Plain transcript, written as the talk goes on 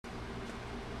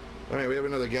Alright, we have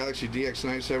another Galaxy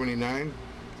DX-979.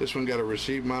 This one got a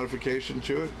receive modification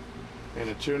to it and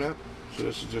a tune-up. So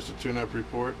this is just a tune-up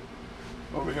report.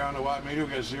 Over here on the watt meter,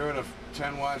 we got 0 to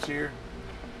 10 watts here.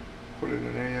 Put it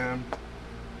in AM.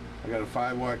 I got a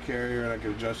 5 watt carrier and I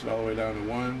can adjust it all the way down to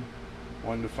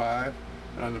 1 to 5.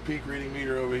 And on the peak reading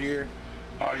meter over here,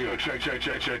 audio check, check,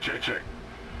 check, check, check, check.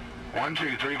 1,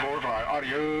 2, 3, 4, 5.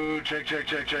 Audio check, check,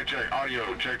 check, check, check.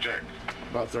 Audio check, check.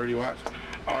 About 30 watts.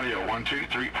 Audio 1, 2,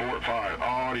 3, 4, 5.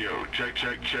 Audio check,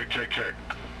 check, check, check, check.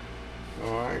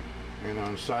 Alright, and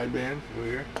on sideband over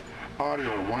here.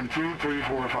 Audio 1, 2, 3,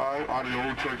 4, 5.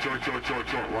 Audio check, check, check, check,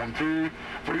 check. 1, 2,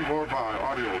 3, 4, 5.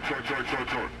 Audio check, check, check,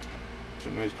 check. It's a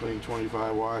nice clean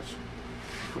 25 watts.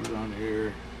 Put it on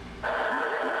here.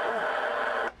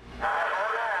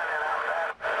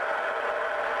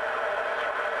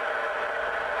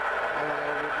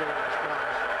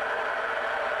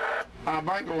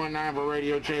 Biker 19 for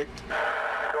radio check. Go ahead,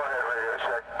 radio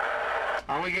check.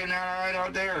 Are we getting that alright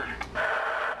out there?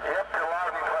 Yep, you're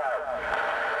loud and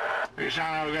proud. You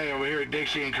sound okay over here at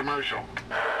Dixie and Commercial.